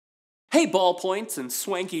Hey ballpoints and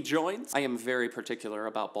swanky joints. I am very particular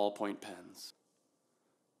about ballpoint pens.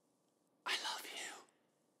 I love you.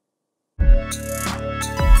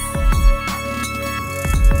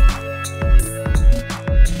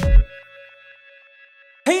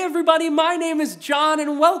 Hey everybody, my name is John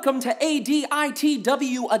and welcome to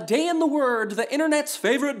AUDIBLE, A Day in the Word, the internet's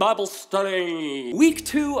favorite Bible study. Week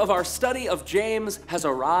 2 of our study of James has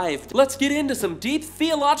arrived. Let's get into some deep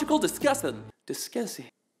theological discussion.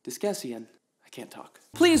 I can't talk.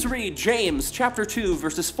 Please read James chapter 2,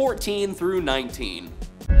 verses 14 through 19.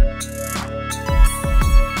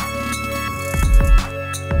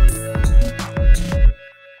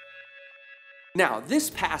 Now, this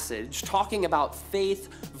passage, talking about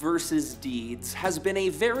faith versus deeds, has been a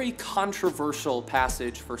very controversial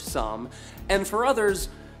passage for some, and for others,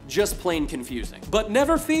 just plain confusing. But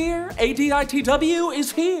never fear, AUDIBLE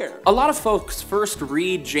is here. A lot of folks first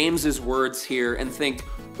read James's words here and think,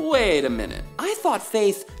 wait a minute, I thought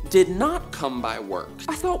faith did not come by works.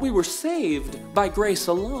 I thought we were saved by grace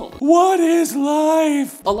alone. What is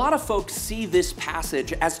life? A lot of folks see this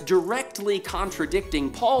passage as directly contradicting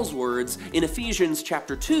Paul's words in Ephesians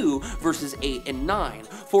chapter 2, verses 8 and 9.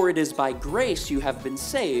 For it is by grace you have been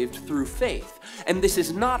saved through faith. And this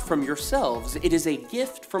is not from yourselves, it is a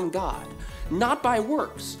gift from God, not by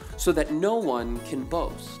works, so that no one can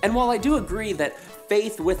boast. And while I do agree that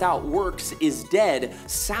faith without works is dead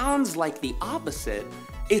sounds like the opposite,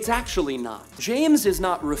 it's actually not. James is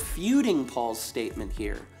not refuting Paul's statement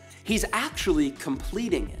here. He's actually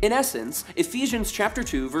completing it. In essence, Ephesians chapter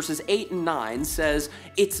 2, verses 8 and 9 says,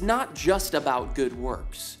 it's not just about good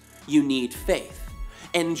works. You need faith.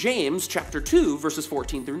 And James chapter 2, verses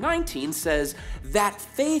 14 through 19 says that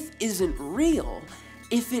faith isn't real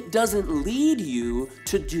if it doesn't lead you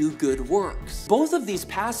to do good works. Both of these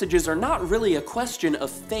passages are not really a question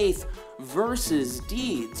of faith versus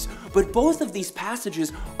deeds, but both of these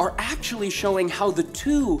passages are actually showing how the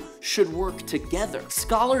two should work together.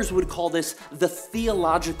 Scholars would call this the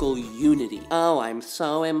theological unity. Oh, I'm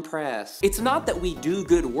so impressed. It's not that we do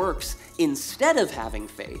good works instead of having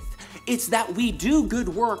faith. It's that we do good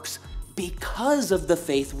works because of the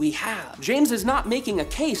faith we have. James is not making a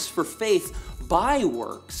case for faith by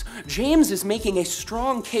works. James is making a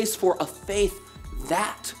strong case for a faith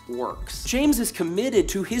that works. James is committed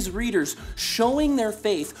to his readers showing their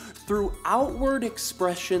faith through outward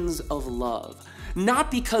expressions of love, not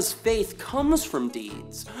because faith comes from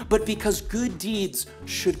deeds, but because good deeds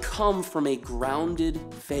should come from a grounded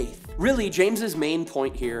faith. Really, James's main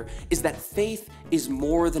point here is that faith is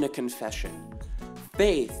more than a confession.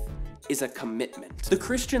 Faith is a commitment. The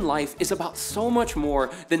Christian life is about so much more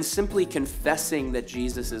than simply confessing that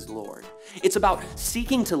Jesus is Lord. It's about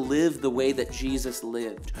seeking to live the way that Jesus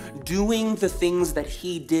lived, doing the things that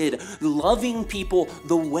he did, loving people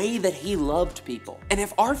the way that he loved people. And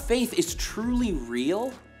if our faith is truly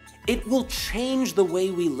real, it will change the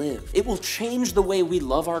way we live. It will change the way we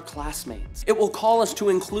love our classmates. It will call us to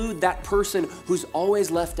include that person who's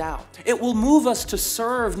always left out. It will move us to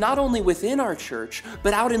serve not only within our church,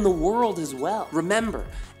 but out in the world as well. Remember,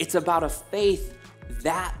 it's about a faith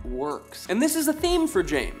that works. And this is a theme for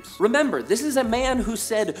James. Remember, this is a man who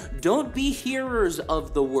said, don't be hearers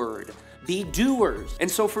of the word, be doers.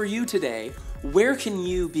 And so for you today, where can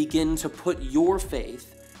you begin to put your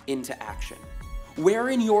faith into action? Where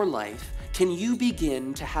in your life can you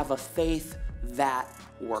begin to have a faith that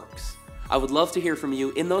works? I would love to hear from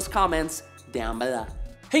you in those comments down below.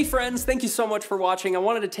 Hey friends, thank you so much for watching. I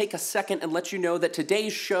wanted to take a second and let you know that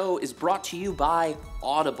today's show is brought to you by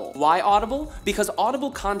Audible. Why Audible? Because Audible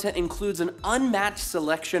content includes an unmatched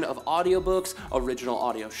selection of audiobooks, original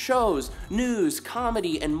audio shows, news,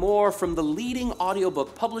 comedy, and more from the leading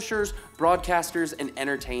audiobook publishers, broadcasters, and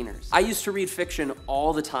entertainers. I used to read fiction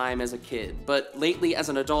all the time as a kid, but lately as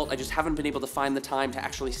an adult, I just haven't been able to find the time to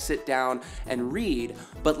actually sit down and read.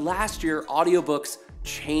 But last year, audiobooks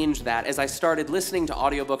changed that as I started listening to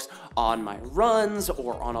audiobooks on my runs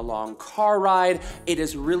or on a long car ride. It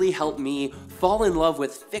has really helped me fall in love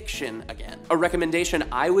with fiction again. A recommendation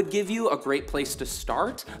I would give you, a great place to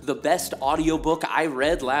start, the best audiobook I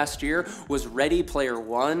read last year was Ready Player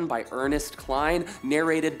One by Ernest Cline,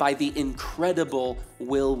 narrated by the incredible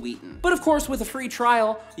Will Wheaton. But of course, with a free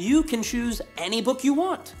trial, you can choose any book you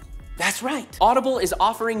want. That's right. Audible is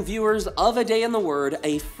offering viewers of A Day in the Word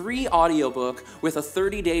a free audiobook with a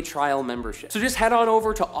 30-day trial membership. So just head on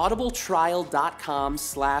over to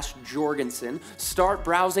audibletrial.com/Jorgenson, start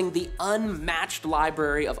browsing the unmatched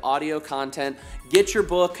library of audio content, get your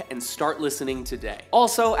book, and start listening today.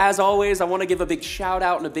 Also, as always, I want to give a big shout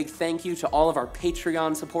out and a big thank you to all of our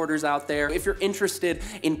Patreon supporters out there. If you're interested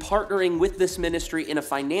in partnering with this ministry in a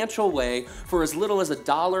financial way for as little as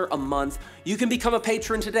 $1 a month, you can become a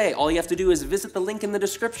patron today. All you have to do is visit the link in the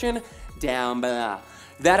description down below.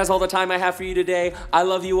 That is all the time I have for you today. I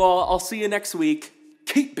love you all. I'll see you next week.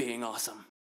 Keep being awesome.